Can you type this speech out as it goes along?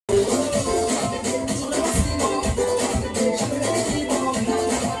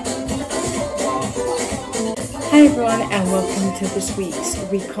and welcome to this week's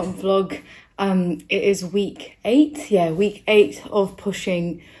recon vlog. It is week 8, week 8 of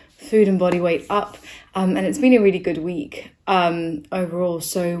pushing food and body weight up, and it's been a really good week overall.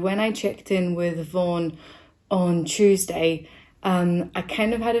 So when I checked in with Vaughan on Tuesday, I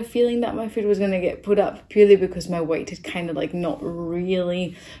kind of had a feeling that my food was going to get put up purely because my weight had kind of like not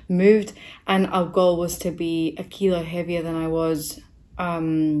really moved, and our goal was to be a kilo heavier than I was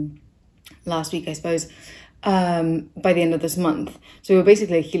last week, I suppose, by the end of this month. So we were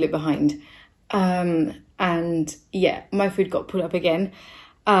basically a kilo behind, and yeah, my food got put up again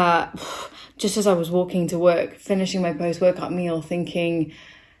just as I was walking to work, finishing my post-workout meal, thinking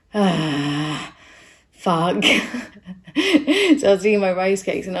fuck. So I was eating my rice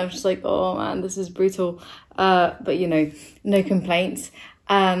cakes and I was just like, oh man, this is brutal, but you know, no complaints.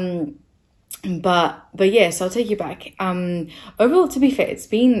 But yeah, so I'll take you back. Overall, to be fair, it's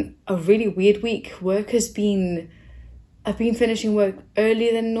been a really weird week. I've been finishing work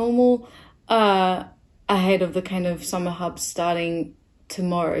earlier than normal, ahead of the kind of summer hubs starting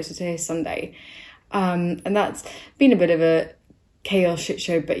tomorrow. So today is Sunday. And that's been a bit of a chaos shit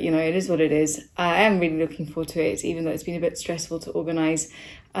show, but you know, it is what it is. I am really looking forward to it, even though it's been a bit stressful to organise.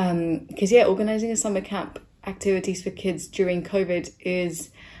 Because yeah, organising a summer camp activities for kids during COVID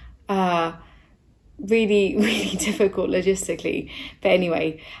is really difficult logistically. But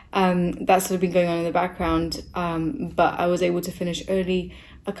anyway, that's sort of been going on in the background, but I was able to finish early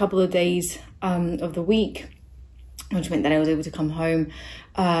a couple of days of the week, which meant that I was able to come home,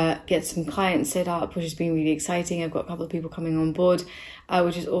 get some clients set up, which has been really exciting. I've got a couple of people coming on board,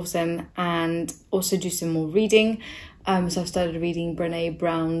 which is awesome, and also do some more reading. So I've started reading Brené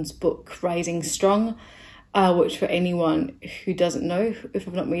Brown's book Rising Strong, which, for anyone who doesn't know, if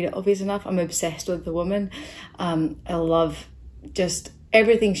I've not made it obvious enough, I'm obsessed with the woman. I love just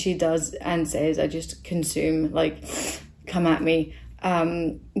everything she does and says. I just consume, like, come at me.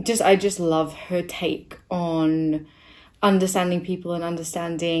 I just love her take on understanding people and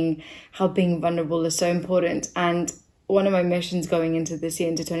understanding how being vulnerable is so important. And one of my missions going into this year,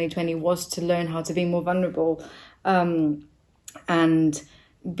 into 2020, was to learn how to be more vulnerable, and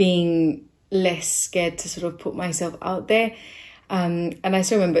being less scared to sort of put myself out there. And I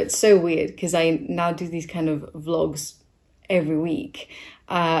still remember, it's so weird because I now do these kind of vlogs every week,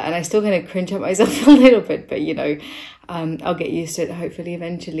 and I still kind of cringe at myself a little bit, but you know, I'll get used to it hopefully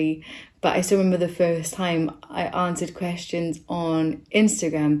eventually. But I still remember the first time I answered questions on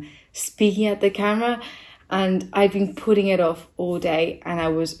Instagram speaking at the camera, and I'd been putting it off all day, and I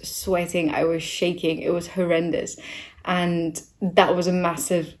was sweating, I was shaking, it was horrendous. And that was a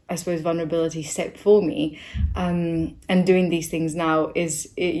massive, I suppose, vulnerability step for me. And doing these things now is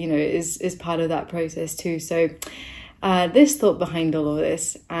part of that process too. So this thought behind all of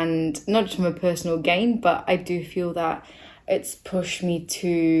this, and not just from a personal gain, but I do feel that it's pushed me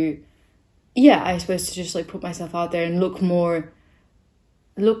to, I suppose, to just like put myself out there and look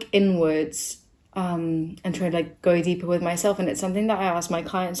inwards, and try to like go deeper with myself. And it's something that I ask my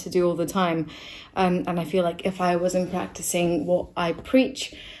clients to do all the time, and I feel like if I wasn't practicing what I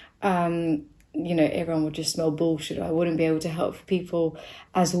preach, you know, everyone would just smell bullshit. I wouldn't be able to help people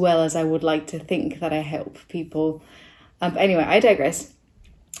as well as I would like to think that I help people. But anyway, I digress.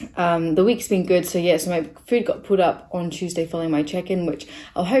 The week's been good. So yeah, so my food got put up on Tuesday following my check-in, which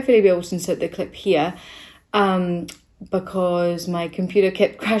I'll hopefully be able to insert the clip here, because my computer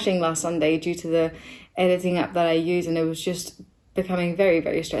kept crashing last Sunday due to the editing app that I use, and it was just becoming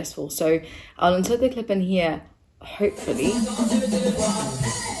very stressful. So I'll insert the clip in here, hopefully.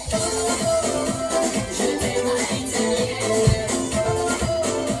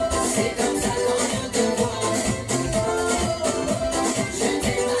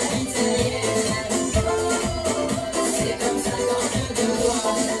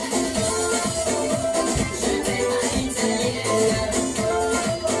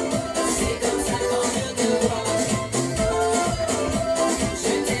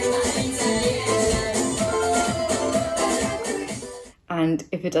 And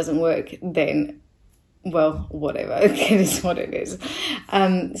if it doesn't work, then, well, whatever. It is what it is.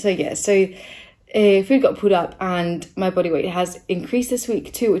 Food got put up, and my body weight has increased this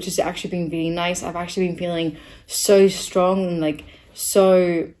week too, which has actually been really nice. I've actually been feeling so strong and I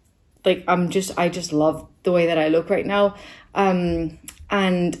just love the way that I look right now.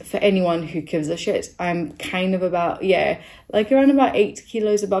 And for anyone who gives a shit, I'm kind of about, around about 8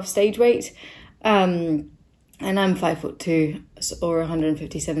 kilos above stage weight. And I'm 5'2", or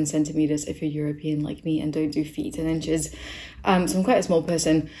 157 centimeters if you're European like me and don't do feet and inches. So I'm quite a small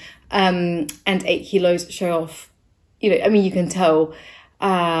person. And 8 kilos show off, you know, I mean, you can tell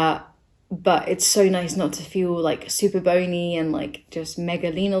but it's so nice not to feel like super bony and like just mega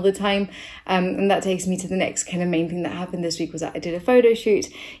lean all the time. And that takes me to the next kind of main thing that happened this week, was that I did a photo shoot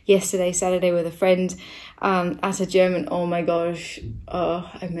yesterday, Saturday, with a friend at a gym, and oh my gosh,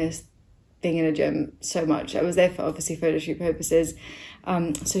 I missed being in a gym so much. I was there for obviously photo shoot purposes,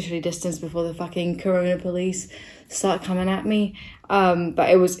 socially distanced before the fucking corona police start coming at me. But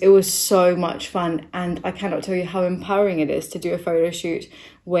it was so much fun, and I cannot tell you how empowering it is to do a photo shoot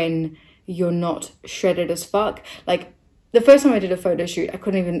when you're not shredded as fuck. Like, the first time I did a photo shoot, I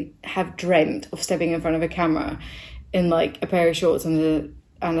couldn't even have dreamt of stepping in front of a camera in like a pair of shorts and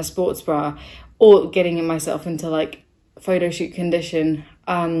a sports bra, or getting myself into like photo shoot condition,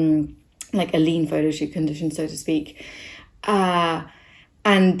 like a lean photo shoot condition, so to speak.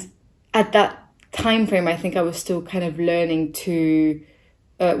 And at that time frame, I think I was still kind of learning to,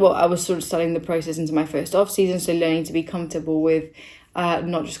 I was sort of starting the process into my first off season, so learning to be comfortable with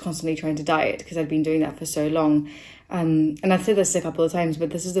not just constantly trying to diet, because I'd been doing that for so long. And I've said this a couple of times,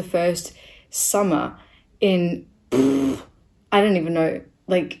 but this is the first summer in, I don't even know,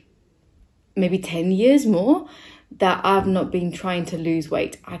 like maybe 10 years more, that I've not been trying to lose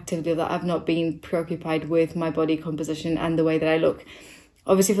weight actively, that I've not been preoccupied with my body composition and the way that I look.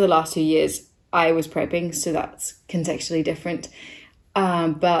 Obviously, for the last 2 years, I was prepping, so that's contextually different.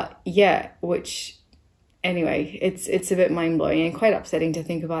 But yeah, anyway, it's a bit mind-blowing and quite upsetting to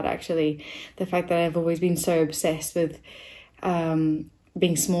think about, actually, the fact that I've always been so obsessed with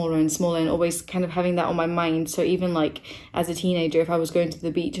being smaller and smaller, and always kind of having that on my mind. So even like as a teenager, if I was going to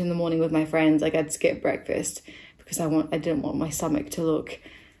the beach in the morning with my friends, like I'd skip breakfast because I didn't want my stomach to look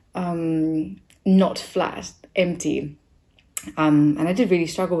not flat, empty. And I did really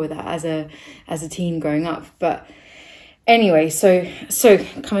struggle with that as a teen growing up. But anyway, so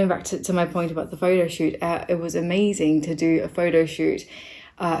coming back to my point about the photo shoot, it was amazing to do a photo shoot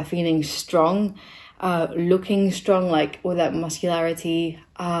feeling strong, looking strong, like with that muscularity,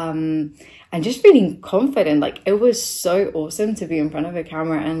 and just feeling confident. Like, it was so awesome to be in front of a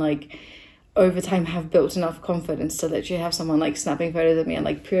camera and like over time have built enough confidence to literally have someone like snapping photos of me and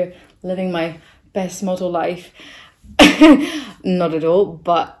like pure living my best model life. Not at all,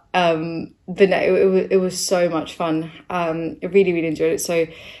 but no, it was so much fun. I really, really enjoyed it. So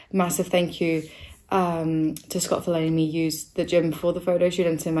massive thank you to Scott for letting me use the gym for the photo shoot,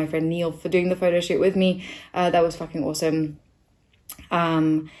 and to my friend Neil for doing the photo shoot with me. That was fucking awesome.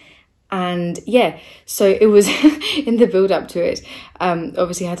 And yeah, so it was in the build up to it,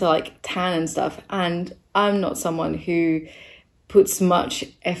 obviously I had to like tan and stuff, and I'm not someone who puts much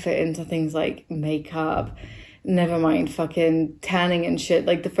effort into things like makeup, never mind fucking tanning and shit.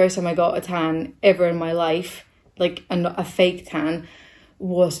 Like, the first time I got a tan ever in my life, like a fake tan,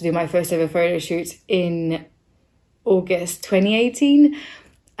 was to do my first ever photo shoot in August 2018.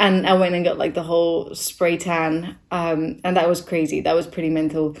 And I went and got like the whole spray tan, and that was crazy. That was pretty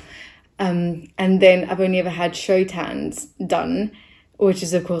mental. And then I've only ever had show tans done, which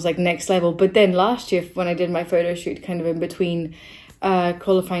is of course like next level. But then last year, when I did my photo shoot kind of in between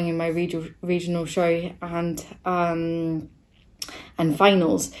qualifying in my regional show and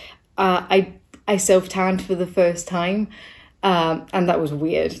finals, I self-tanned for the first time. And that was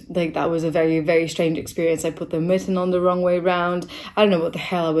weird. Like, that was a very, very strange experience. I put the mitten on the wrong way round. I don't know what the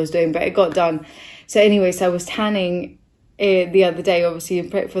hell I was doing, but it got done. So anyway, so I was tanning the other day, obviously in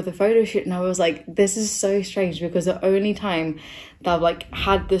prep for the photo shoot, and I was like, this is so strange, because the only time that I've like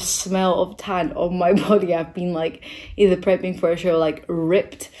had the smell of tan on my body, I've been like either prepping for a show, like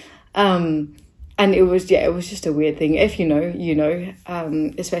ripped, and it was just a weird thing. If you know,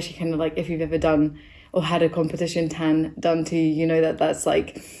 especially kind of like if you've ever done or had a competition tan done to you, you know that that's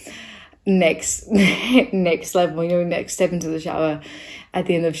like next level, you know, next step into the shower at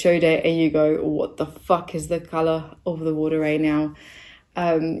the end of show day, and you go, what the fuck is the colour of the water right now?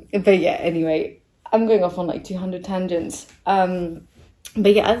 But yeah, anyway, I'm going off on like 200 tangents.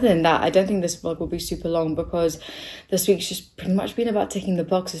 But yeah, other than that, I don't think this vlog will be super long, because this week's just pretty much been about ticking the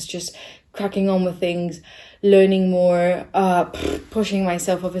boxes, just cracking on with things, learning more, pushing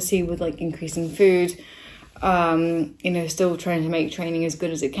myself obviously with like increasing food, you know, still trying to make training as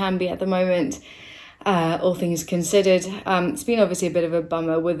good as it can be at the moment, all things considered. It's been obviously a bit of a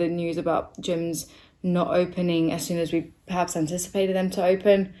bummer with the news about gyms not opening as soon as we perhaps anticipated them to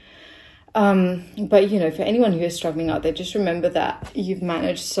open. But you know, for anyone who is struggling out there, just remember that you've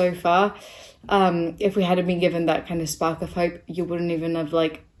managed so far. If we hadn't been given that kind of spark of hope, you wouldn't even have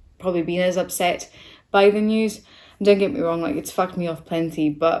like probably been as upset by the news. Don't get me wrong, like it's fucked me off plenty,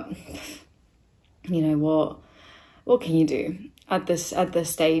 but you know what can you do at this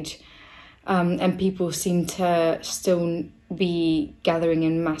stage? And people seem to still be gathering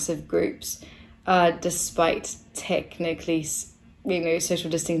in massive groups, despite technically, social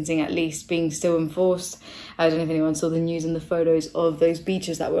distancing at least being still enforced. I don't know if anyone saw the news and the photos of those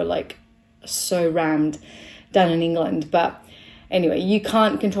beaches that were like so rammed down in England. But anyway, you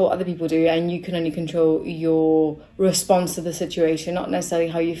can't control what other people do, and you can only control your response to the situation, not necessarily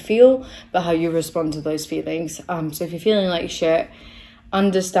how you feel, but how you respond to those feelings. So if you're feeling like shit,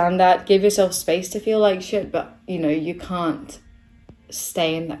 understand that, give yourself space to feel like shit, but you can't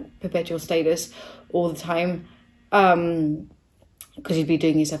stay in that perpetual status all the time, because you'd be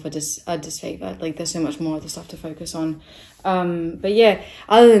doing yourself a disfavor. Like, there's so much more other stuff to focus on. But yeah,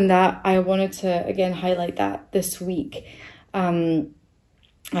 other than that, I wanted to again highlight that this week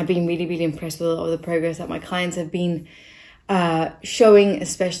I've been really, really impressed with a lot of the progress that my clients have been showing,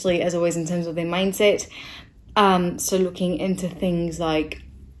 especially as always in terms of their mindset. So looking into things like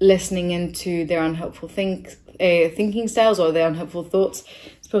listening into their unhelpful thinking styles, or their unhelpful thoughts,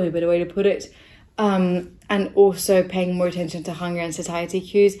 it's probably a better way to put it. And also paying more attention to hunger and satiety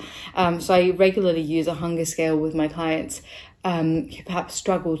cues. So I regularly use a hunger scale with my clients who perhaps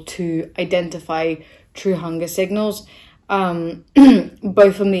struggle to identify true hunger signals,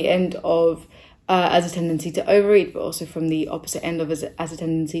 both from the end of as a tendency to overeat, but also from the opposite end of as a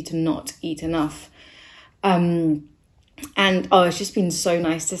tendency to not eat enough. And it's just been so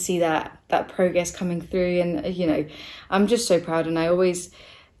nice to see that progress coming through, and I'm just so proud. And I always,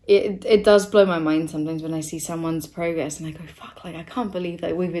 it does blow my mind sometimes when I see someone's progress and I go, fuck, like I can't believe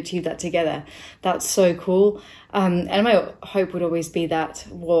that we've achieved that together. That's so cool. And my hope would always be that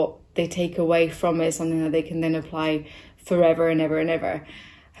what they take away from it is something that they can then apply forever and ever and ever.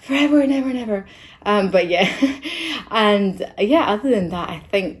 But yeah, and yeah, other than that, I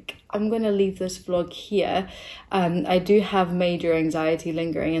think I'm going to leave this vlog here. I do have major anxiety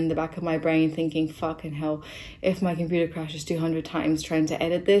lingering in the back of my brain, thinking, fucking hell, if my computer crashes 200 times trying to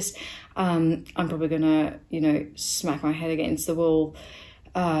edit this, I'm probably going to, smack my head against the wall.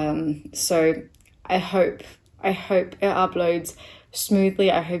 So I hope it uploads smoothly.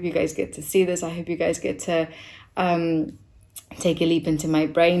 I hope you guys get to see this. I hope you guys get to take a leap into my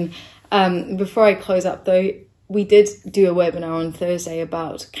brain. Before I close up though, we did do a webinar on Thursday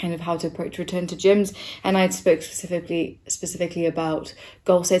about kind of how to approach return to gyms, and I spoke specifically about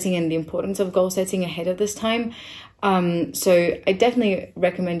goal setting and the importance of goal setting ahead of this time. So I definitely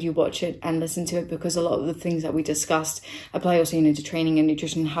recommend you watch it and listen to it, because a lot of the things that we discussed apply also to training and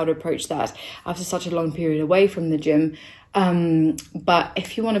nutrition, how to approach that after such a long period away from the gym. But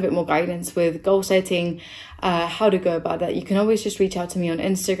if you want a bit more guidance with goal setting, how to go about that, you can always just reach out to me on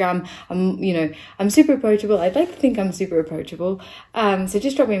Instagram. I'm super approachable. I'd like to think I'm super approachable. So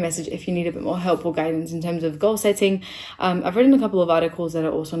just drop me a message if you need a bit more help or guidance in terms of goal setting. I've written a couple of articles that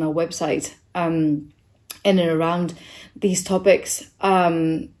are also on our website, in and around these topics.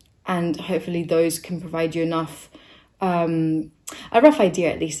 And hopefully those can provide you enough, a rough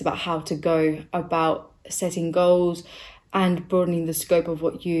idea at least about how to go about setting goals and broadening the scope of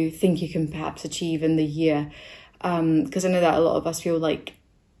what you think you can perhaps achieve in the year. Because I know that a lot of us feel like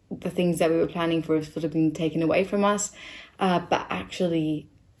the things that we were planning for have sort of been taken away from us. But actually,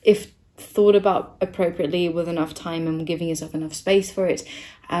 if thought about appropriately with enough time and giving yourself enough space for it,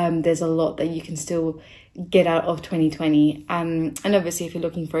 there's a lot that you can still get out of 2020. And obviously, if you're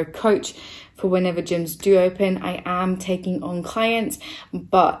looking for a coach for whenever gyms do open, I am taking on clients,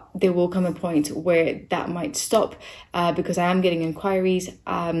 but there will come a point where that might stop, because I am getting inquiries,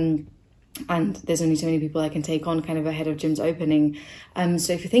 and there's only so many people I can take on kind of ahead of gyms opening.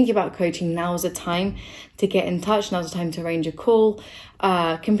 So if you're thinking about coaching, now's the time to get in touch. Now's the time to arrange a call,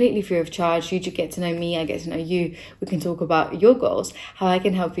 completely free of charge. You just get to know me, I get to know you. We can talk about your goals, how I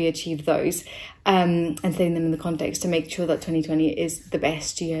can help you achieve those, and setting them in the context to make sure that 2020 is the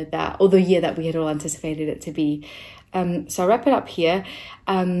best year or the year that we had all anticipated it to be. So I'll wrap it up here.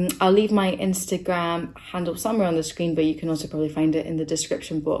 I'll leave my Instagram handle somewhere on the screen, but you can also probably find it in the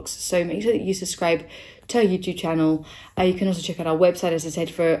description box. So make sure that you subscribe to our YouTube channel. You can also check out our website, as I said,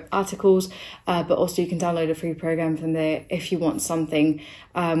 for articles, but also you can download a free program from there if you want something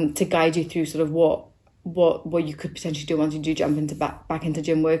to guide you through sort of what you could potentially do once you do jump into back into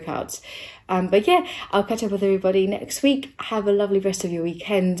gym workouts. But yeah, I'll catch up with everybody next week. Have a lovely rest of your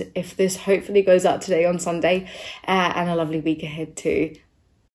weekend, if this hopefully goes out today on Sunday, and a lovely week ahead too.